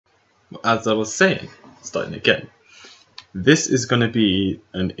As I was saying, starting again, this is going to be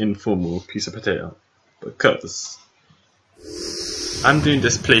an informal piece of potato because I'm doing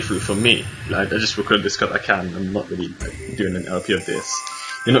this playthrough for me. Like, I just record this because I can. I'm not really doing an LP of this.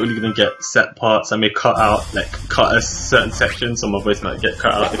 You're not really going to get set parts. I may cut a certain section, so my voice might get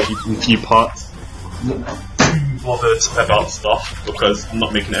cut out in few parts. I'm not too bothered about stuff because I'm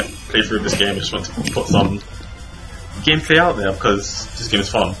not making a playthrough of this game. I just want to put some gameplay out there because this game is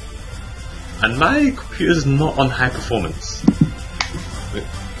fun. And my computer is not on high performance. Wait.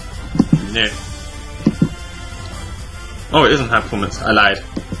 No. Oh, it isn't high performance. I lied.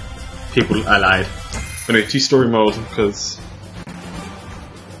 People, I lied. Anyway, 2-story mode because.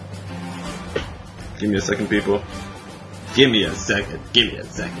 Give me a second, people. Give me a second. Give me a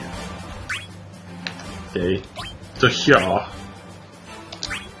second. Okay. So here.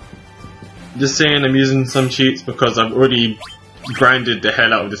 Just saying I'm using some cheats because I've already grinded the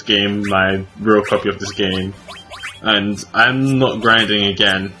hell out of this game, my real copy of this game, and I'm not grinding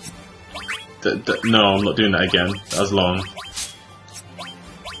again. No, I'm not doing that again. That was long.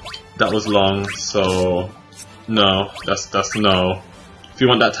 That was long, so no, that's no. If you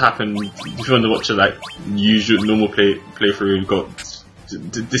want that to happen, if you want to watch a like usual normal playthrough, go.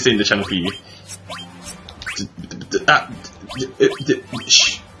 This ain't the channel for you.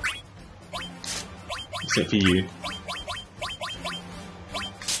 Shh. This ain't for you.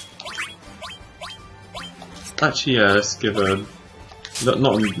 Actually, yeah, let's give a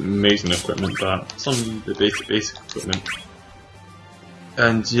not amazing equipment, but some basic equipment.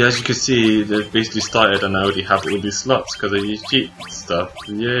 And yeah, as you can see, they've basically started, and I already have all these slots because I use cheat stuff.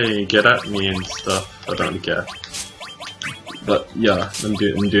 Yay, get at me and stuff. I don't really care. But yeah, I'm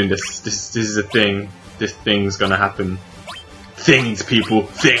doing this. This is a thing. This thing's gonna happen. Things, people,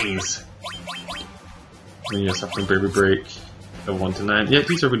 things. And yes, after Bravery Break, the 1 to 9. Yeah,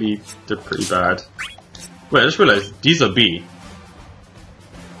 these are they're pretty bad. Wait, I just realized these are B.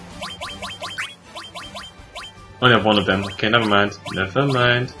 I only have one of them. Okay, never mind. Never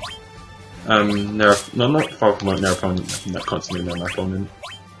mind. No, not far from their opponent. Not constantly near my opponent.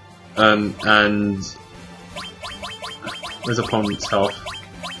 And where's opponent's health?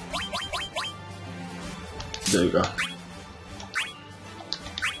 There you go.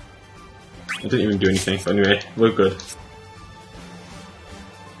 I didn't even do anything, but anyway, we're good.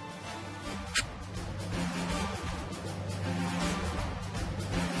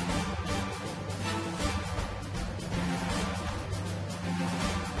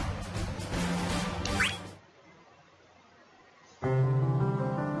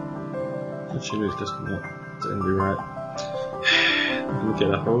 Actually, it's just not doing me right. Look at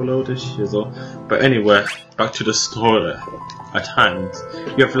that whole load of shizzle. But anyway, back to the story at hand.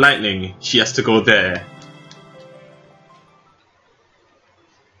 You have Lightning, she has to go there.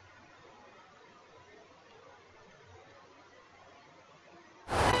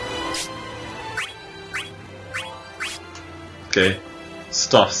 Okay,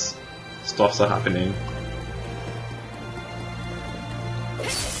 Stuffz are happening.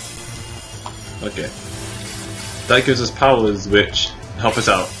 Okay. That gives us powers which help us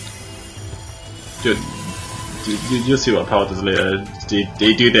out. You'll see what power does later.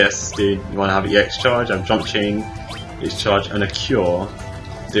 They do this. They want to have EX charge, have jump chain, EX charge, and a cure.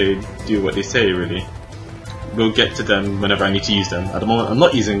 They do what they say, really. We'll get to them whenever I need to use them. At the moment, I'm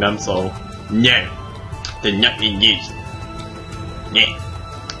not using them, so no, they're not being used. Yeah.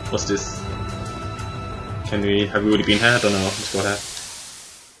 What's this? Have we already been here? I don't know. Let's go here.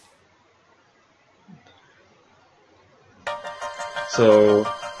 So,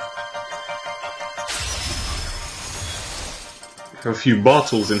 we have a few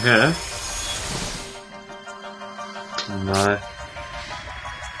bottles in here. No.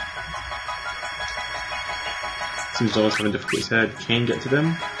 Seems no one's having difficulties here. Did Kane get to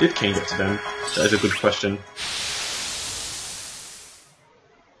them? Did Kane get to them? That is a good question.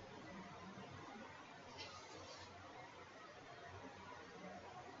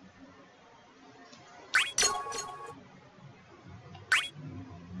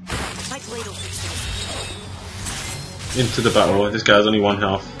 Into the battle. This guy has only 1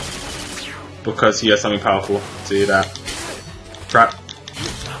 health because he has something powerful. See that? Crap.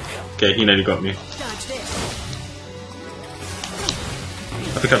 Okay, he nearly got me. I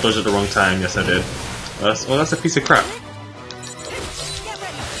think I dodged at the wrong time. Yes, I did. Well, that's a piece of crap.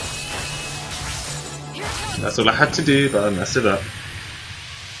 That's all I had to do, but I messed it up.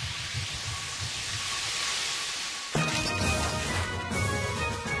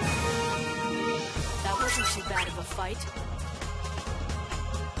 Too bad of a fight.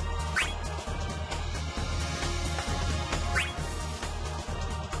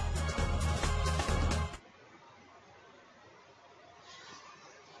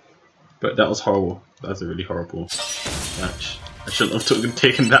 But that was horrible. That was a really horrible match. I shouldn't have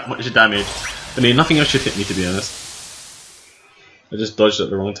taken that much damage. I mean, nothing else should hit me, to be honest. I just dodged at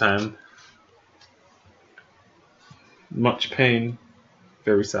the wrong time. Much pain.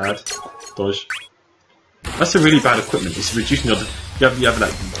 Very sad. Dodge. That's a really bad equipment. It's reducing your... You have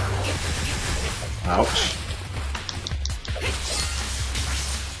like... Ouch.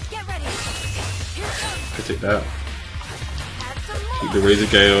 I take that. Keep the Razor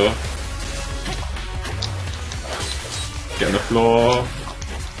Gale. Get on the floor.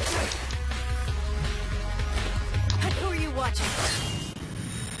 Who are you watching?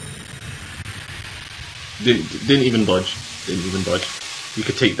 Didn't even dodge. Didn't even dodge. You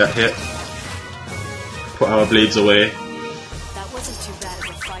could take that hit. Put our blades away. That wasn't too bad of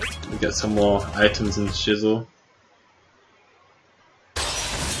a fight. We get some more items and shizzle.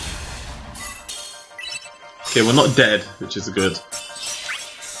 Okay, we're not dead, which is good.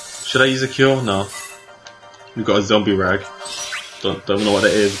 Should I use a cure? No. We got a zombie rag. Don't know what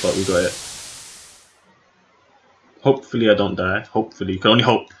that is, but we got it. Hopefully I don't die. Hopefully. You can only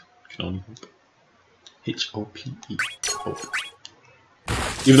hope. You can only hope. H-O-P-E. Hope.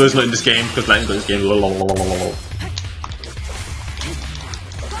 Even though it's not in this game, because Lightning's not in this game. Lololololol.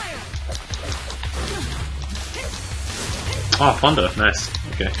 Ah, thunder. Nice.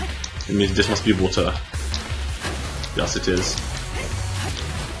 Okay. It means this must be water. Yes, it is.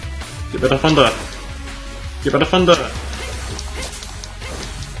 Get better thunder! Get better thunder!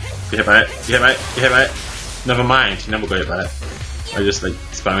 Get hit by it! Get hit by it! Get hit by it! Never mind, you never got hit by it. I just like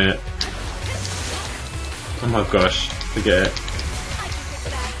spamming it. Oh my gosh, forget it.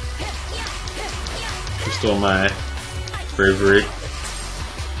 Restore my bravery.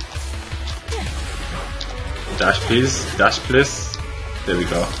 Dash please, dash please. There we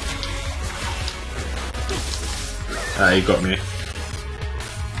go. Ah, you got me.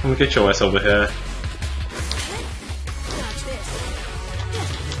 Come get your ass over here.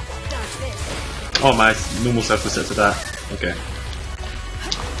 Oh, my normal self was set to that. Okay.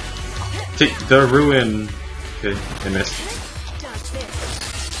 Take the ruin. Okay, I missed.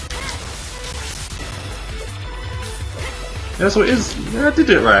 Yeah, that's what it is. Yeah, I did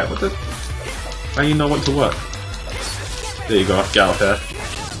it right. What the? How you know what to work? There you go. Get out of here.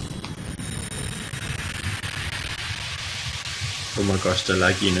 Oh my gosh, the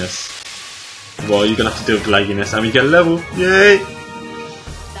lagginess. Well, you're gonna have to deal with the lagginess and we get a level! Yay!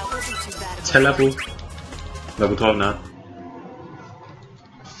 10 level. Level 12 now.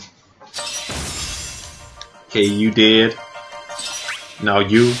 Okay, you did. Now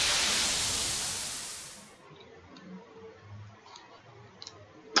you.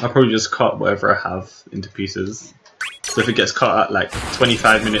 I'll probably just cut whatever I have into pieces. So if it gets cut at like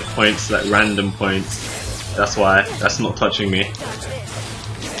 25-minute points, like random points, that's why. That's not touching me.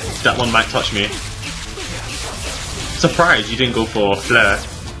 That one might touch me. Surprised you didn't go for flare.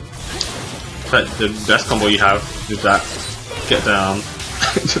 But the best combo you have is that. Get down.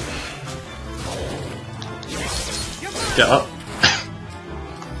 Get up.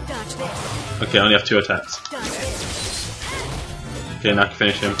 Okay, I only have 2 attacks. Okay, now I can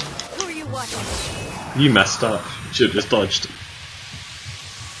finish him. You messed up. Should have just dodged.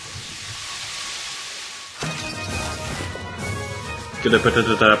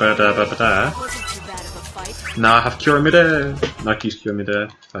 Now I have Cure Midair. Now I can use Cure Midair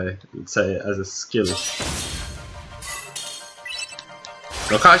if I would say it as a skill.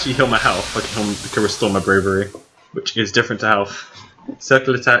 I can't actually heal my health, I can restore my bravery, which is different to health.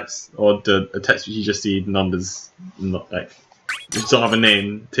 Circle attacks, or the attacks which you just see numbers, not like, which don't have a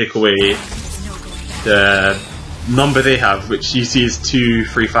name, take away the number they have, which you see is 2,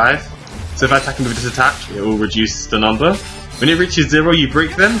 3, 5. So if I attack them with this attack, it will reduce the number. When it reaches 0, you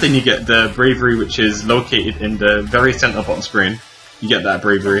break them, then you get the bravery which is located in the very center bottom screen. You get that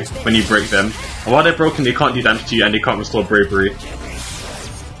bravery when you break them. And while they're broken, they can't do damage to you and they can't restore bravery.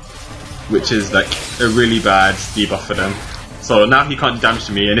 Which is like a really bad debuff for them. So now he can't do damage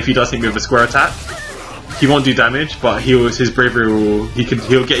to me, and if he does hit me with a square attack, he won't do damage, but his bravery will,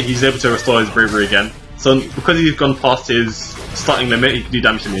 he's able to restore his bravery again. So because he's gone past his starting limit, he can do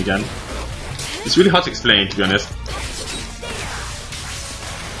damage to me again. It's really hard to explain, to be honest.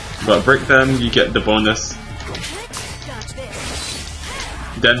 But break them, you get the bonus.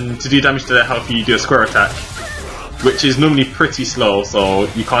 Then to do damage to their health, you do a square attack, which is normally pretty slow, so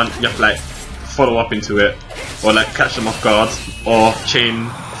you have to like follow up into it, or like catch them off guard, or chain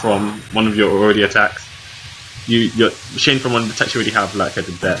from one of your already attacks. You chain from one of the attacks you already have, like I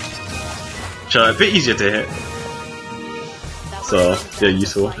did there. Which are a bit easier to hit. So they're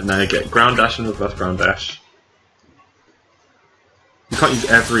useful. And then I get ground dash and reverse ground dash. You can't use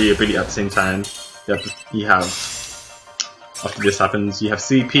every ability at the same time. You have after this happens, you have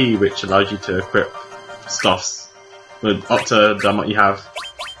CP, which allows you to equip Stuffz with up to the amount you have,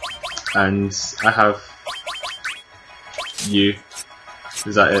 and I have you.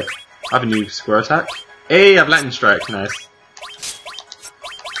 Is that it? I have a new square attack. Hey, I have lightning strike. Nice.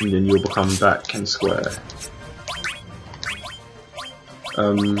 And then you'll become back and square. I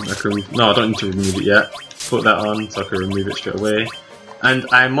don't need to remove it yet. Put that on so I can remove it straight away. And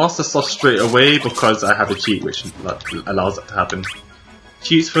I master Stuffz straight away because I have a cheat which allows that to happen.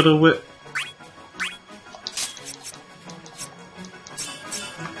 Cheats for the whip.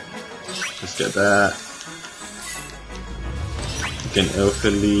 Let's get that. Get an Elf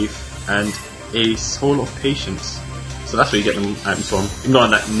Leaf and a Soul of Patience. So that's where you get them items from. Even though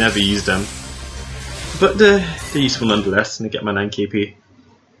I never use them. But they're useful nonetheless, and I get my 9 KP.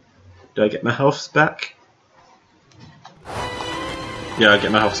 Do I get my healths back? Yeah, I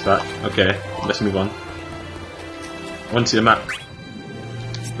get my healths back. Okay, let's move on. I want to see the map.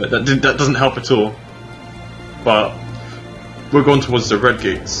 But that doesn't help at all. But we're going towards the red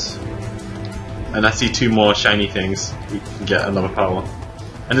gates. And I see 2 more shiny things. We can get another power.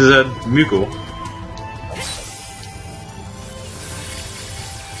 And there's a Moogle.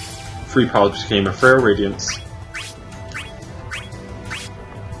 3 powers which became a Frail Radiance.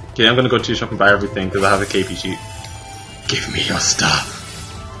 Okay, I'm gonna go to the shop and buy everything because I have a KP sheet. Give me your stuff.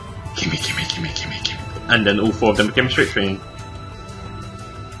 Gimme. And then all 4 of them became straight train.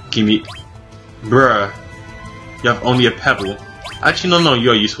 Gimme. Bruh. You have only a pebble. Actually, no,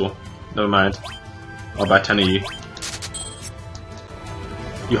 you're useful. Never mind. I'll buy 10 of you.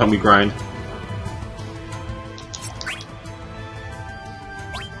 You help me grind.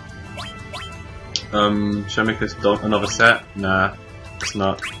 Should I make this another set? Nah, it's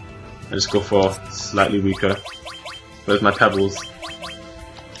not. I just go for slightly weaker. Where's my pebbles?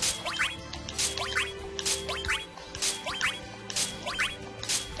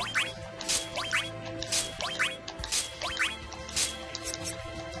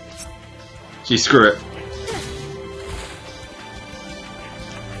 Gee, screw it.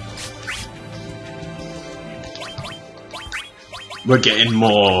 We're getting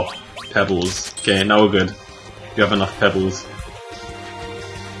more pebbles. Okay, now we're good. We have enough pebbles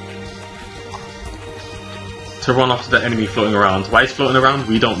to run after the enemy floating around. Why he's floating around,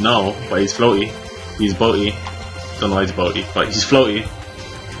 we don't know, but he's floaty. He's boaty. Don't know why he's boaty, but he's floaty.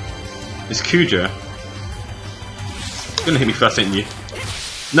 It's Kuja. You're gonna hit me first, ain't you?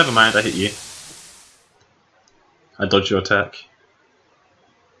 Never mind, I hit you. I dodged your attack.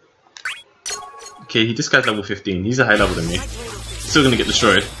 Okay, this guy's level 15. He's a higher level than me. Still gonna get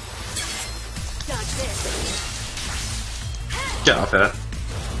destroyed. Get off here.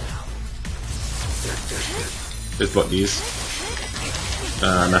 Just block these.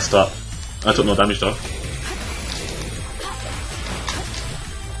 Messed up. I took no damage though.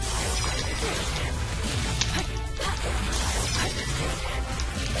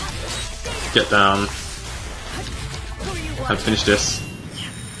 Get down. And finish this.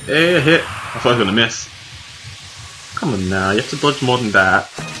 Hey, a hit. I thought I was gonna miss. Come on now, you have to dodge more than that.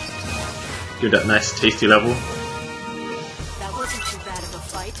 Give that nice tasty level. That wasn't too bad of a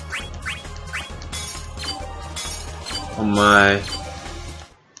fight. Oh my.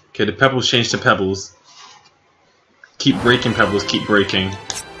 Okay, the pebbles changed to pebbles. Keep breaking pebbles, keep breaking.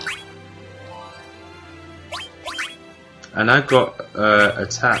 And I got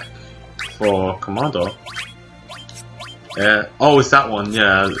attack for Commander. Oh, it's that one.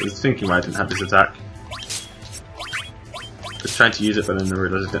 Yeah, I was thinking why I didn't have this attack. I was trying to use it, but then I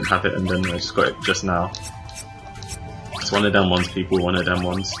realised I didn't have it, and then I just got it just now. It's one of them ones, people. One of them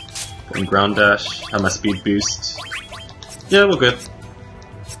ones. Putting ground dash. Have my speed boost. Yeah, we're good.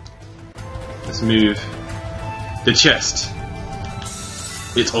 Let's move. The chest.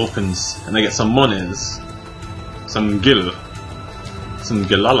 It opens, and I get some monies. Some gil. Some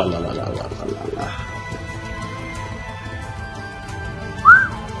gil la la la la la la la.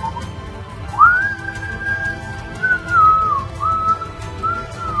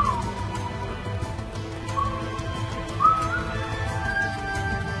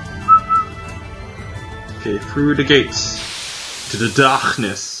 Okay, through the gates to the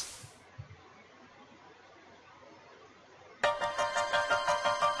darkness.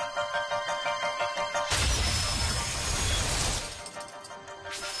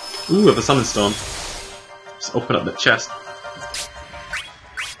 Ooh, I have a summon stone. Just open up the chest.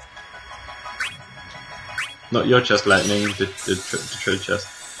 Not your chest, lightning. The trade chest.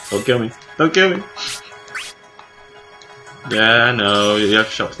 Don't kill me. Don't kill me. Yeah, I know. You have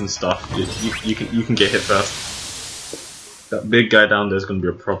shops and stuff. You can get hit first. That big guy down there is going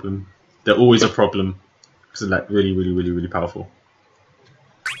to be a problem. They're always a problem. Because they're like really powerful.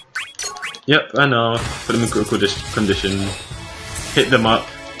 Yep, I know. Put them in critical condition. Hit them up.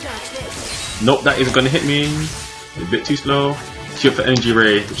 Nope, that isn't going to hit me. A bit too slow. Shoot for energy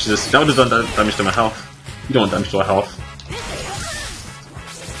ray, which is that would have done damage to my health. You don't want damage to our health.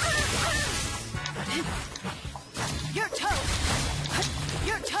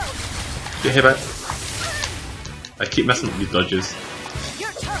 Get hit back. I keep messing up these dodges.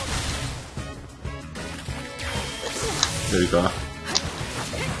 There we go.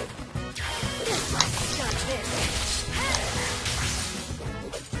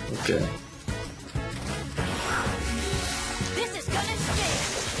 Okay.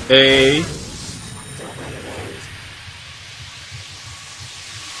 A.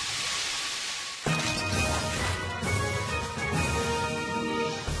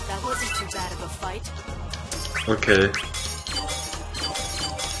 That wasn't too bad of a fight. Okay.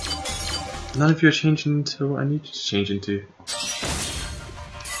 None of you are changing into what I need you to change into.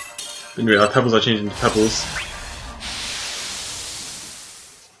 Anyway, our pebbles are changing to pebbles.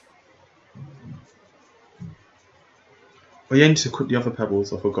 Oh yeah, I need to equip the other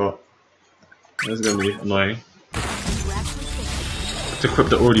pebbles, I forgot. That's gonna be annoying. To equip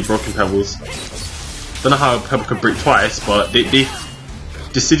the already broken pebbles. Don't know how a pebble can break twice, but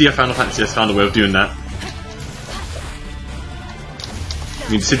Dissidia Final Fantasy has found a way of doing that. I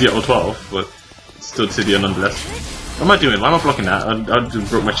mean, Dissidia 012, but still Dissidia nonetheless. What am I doing? Why am I blocking that? I just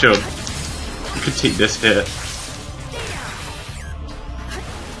broke my shield. You could take this hit.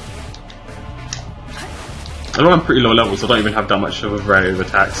 I know I'm pretty low level, so I don't even have that much of a variety of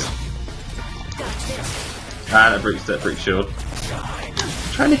attacks. Ah, that breaks shield.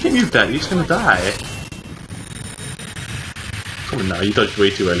 Trying to hit me with that, you're just gonna die. Come on now, you dodged way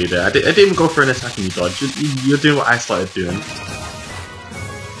too early there. I didn't even go for an attack and you dodged. You're doing what I started doing.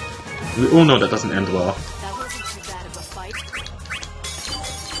 We all know that doesn't end well. That wasn't too bad of a fight.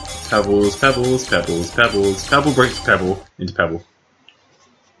 Pebbles, pebbles, pebbles, pebbles. Pebble breaks pebble into pebble.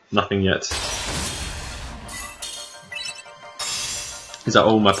 Nothing yet. Is that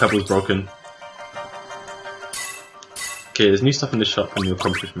all my pebbles broken? Okay, there's new stuff in the shop and new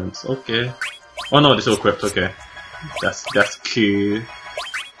accomplishments. Okay. Oh no, it's all equipped. Okay, that's cool.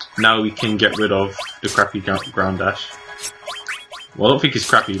 Now we can get rid of the crappy ground dash. Well, I don't think it's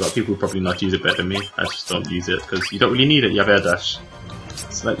crappy, but people will probably not use it better than me. I just don't use it because you don't really need it. You have air dash.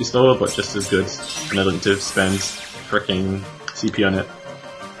 Slightly slower, but just as good. And I don't need to spend freaking CP on it.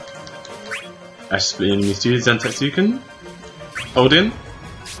 Ash split enemies too. Zentetsuken. Odin?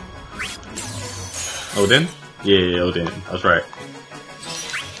 Odin? Yeah, Odin. I was right.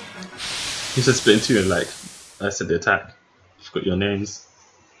 He said split in two, and like I said the attack. I forgot your names.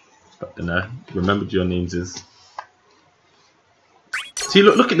 But then I remembered your names is. See,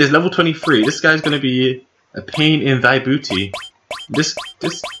 look at this, level 23. This guy's gonna be a pain in thy booty. This.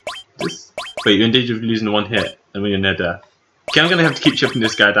 Wait, you're in danger of losing one hit, and when you're near death. Okay, I'm gonna have to keep chipping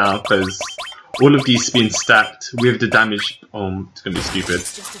this guy down because all of these being stacked with the damage. It's gonna be stupid.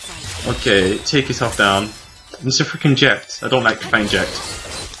 Okay, take yourself down. It's a freaking Ject. I don't like to find Ject.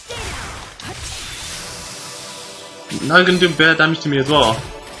 Now you're gonna do bear damage to me as well.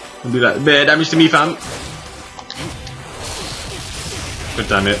 I'll do that. Bear damage to me, fam. God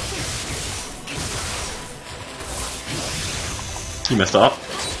damn it. You messed up.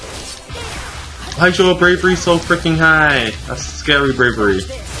 Why is your bravery so freaking high? That's scary bravery.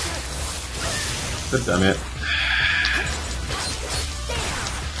 God damn it.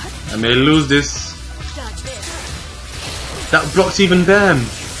 I may lose this. That blocks even them.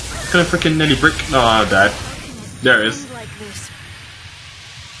 Gonna freaking nearly brick. No, I died. There it is.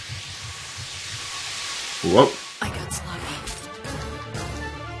 Whoa. I got sloppy.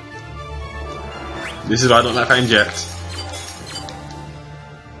 This is why I don't like fighting Ject.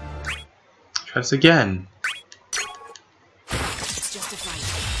 Try this again. It's just a fight.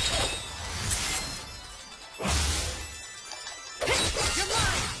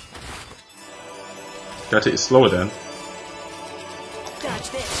 Gotta take it slower then. Dodge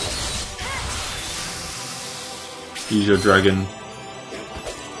this. Use your dragon.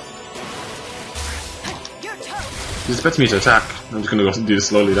 He's expecting me to attack. I'm just gonna go do this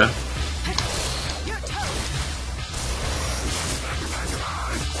slowly then.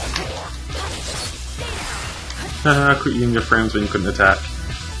 Haha, quit using your frames when you couldn't attack.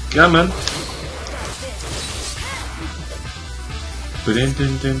 Yeah, man. I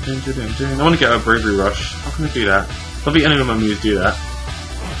want to get a bravery rush. How can I do that? I don't think any of my moves do that.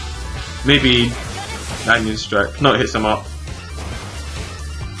 Maybe Lightning Strike. No, it hits them up.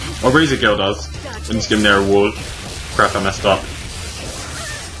 Or Razor Gale does. And just give them their wall. Crap, I messed up.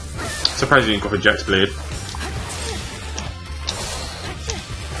 Surprised you didn't go for Jack's blade.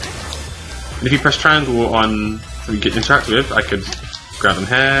 And if you press triangle on so you get interact with, I could grab them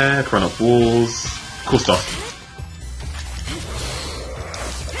here, run up walls, cool stuff.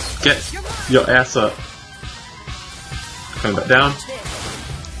 Get your ass up. Coming back down.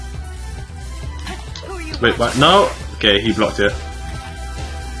 Wait, what? No! Okay, he blocked it.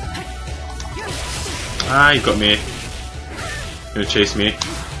 Ah, he got me. Gonna chase me.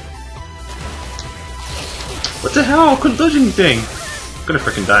 What the hell? I couldn't dodge anything! I'm gonna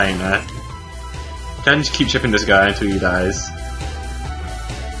freaking die in there. Can I just keep chipping this guy until he dies?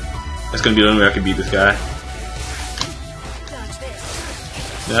 That's gonna be the only way I can beat this guy.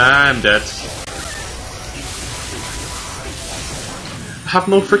 I'm dead. I have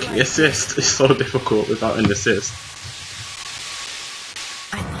no freaking assist. It's so difficult without an assist.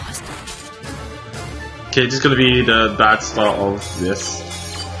 I lost. Okay, this is gonna be the bad start of this.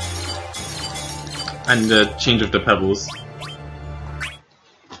 And the change of the pebbles.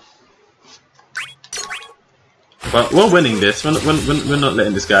 But we're winning this. We're not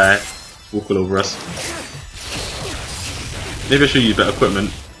letting this guy walk all over us. Maybe I should use better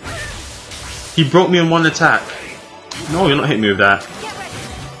equipment. He broke me in one attack. No, you're not hitting me with that.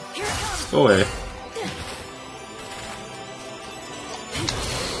 Go away.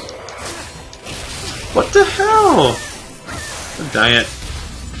 What the hell? Oh, dang it.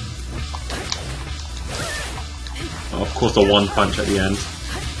 Oh, of course, the one punch at the end.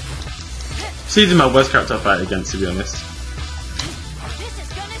 This is my worst character to fight against, to be honest.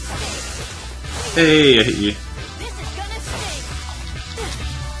 Hey, I hit you.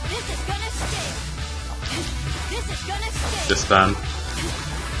 Just spam.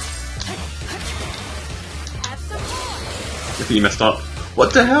 I think you messed up.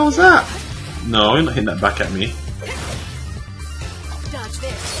 What the hell is that? No, you're not hitting that back at me.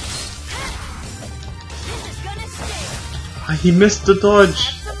 He missed the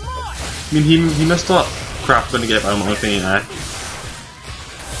dodge. I mean, he messed up. Crap, I'm gonna get by my own thing, ain't I?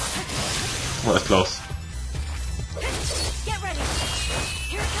 Oh, that's close.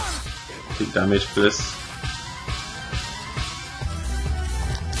 Take damage for this.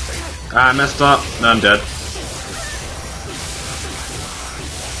 Ah, I messed up. Now I'm dead.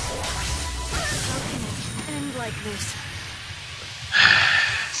 End like this.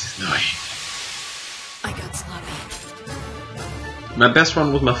 This is annoying. I got sloppy. My best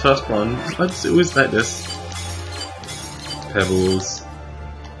run was my first one. It's always like this. Pebbles.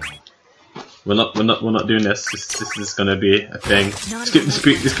 We're not doing this. This is gonna be a thing.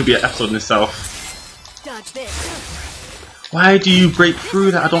 This could be an episode in itself. Dodge this. Why do you break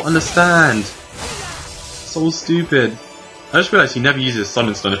through that? I don't understand. So stupid. I just realized he never uses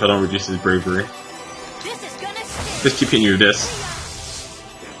Summon Stone if I don't reduce his bravery. Just keep hitting you with this.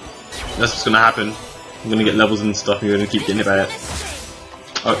 That's what's gonna happen. I'm gonna get levels and stuff and you're gonna keep getting hit by it.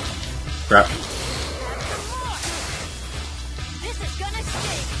 Oh, crap.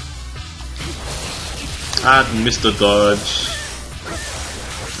 I missed the dodge.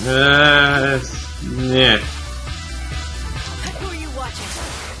 Yeah. Who are you watching?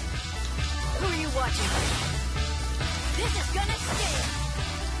 Who are you watching? This is gonna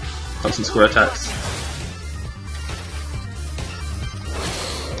stay. Got some square attacks.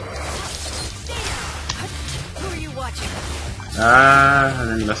 Who are you watching? Ah, and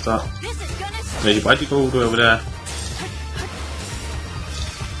then you messed up. This is gonna stay. Wait, why'd you go all the way over there?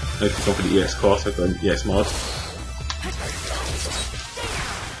 I have to go for the EX course, I've got an EX mod.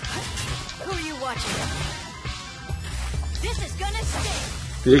 Who are you watching? This is gonna stay.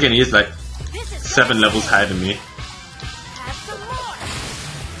 But again, he is like This is 7 levels higher than me. have some more.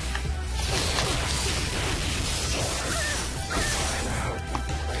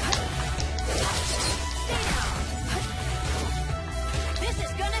 This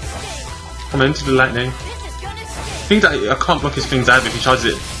is gonna stay. Come into the lightning. This is gonna stay. I think that I can't block his things either if he charges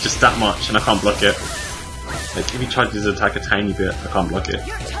it just that much and I can't block it. Like if he charges his attack a tiny bit, I can't block it.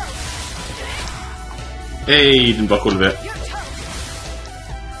 Your turn. Hey, he didn't block all of it. Your turn.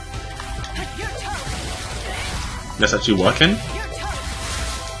 Your turn. That's actually working. Your turn.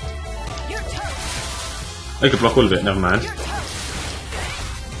 Your turn. I could block all of it, never mind. Your turn.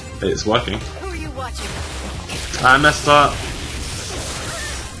 Hey, it's working. Who are you watching? I messed up.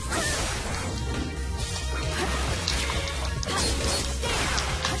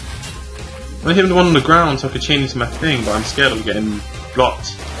 I hit him the one on the ground so I could chain into my thing, but I'm scared of getting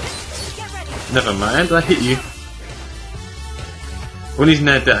blocked. Get ready. Never mind, I hit you. When he's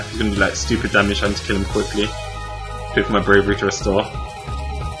near death, he's gonna do like stupid damage trying to kill him quickly. Wait for my bravery to restore.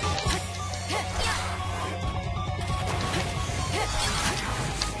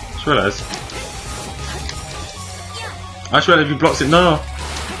 Just realised. I just realised if he blocks it. No!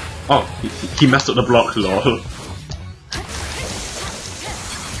 Oh, he messed up the block, lol.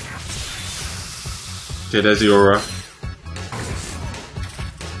 Okay, there's the aura.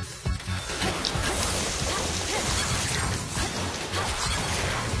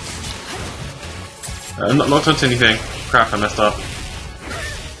 I'm not locked onto anything. Crap, I messed up.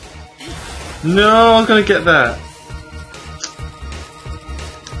 No, I was gonna get that.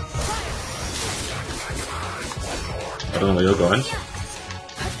 I don't know where you're going.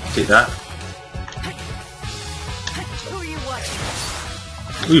 Take that. Who are you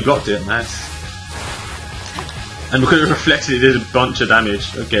watching? We blocked it, nice. And because it reflected, it did a bunch of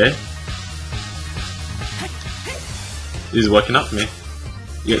damage. Okay. This is working out for me.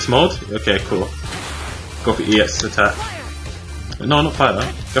 EX mode? Okay, cool. Go for EX attack. No, not fire.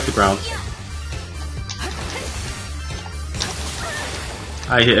 Go for ground.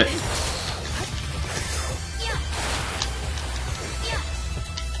 I hit it.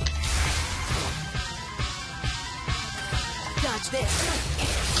 Dodge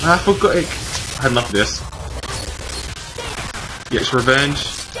this. I forgot it. I had enough of this. EX revenge.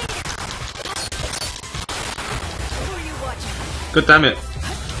 Who are you watching? God damn it.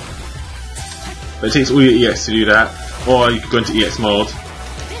 But it takes all your EX to do that. Or you could go into EX mode. This is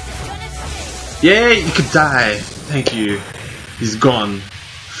gonna stay. Yay! You could die! Thank you. He's gone.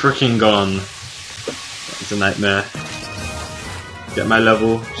 Freaking gone. It's a nightmare. Get my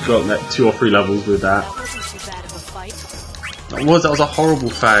level. Just got like 2 or 3 levels with that. That wasn't too bad of a fight. That was a horrible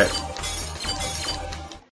fight.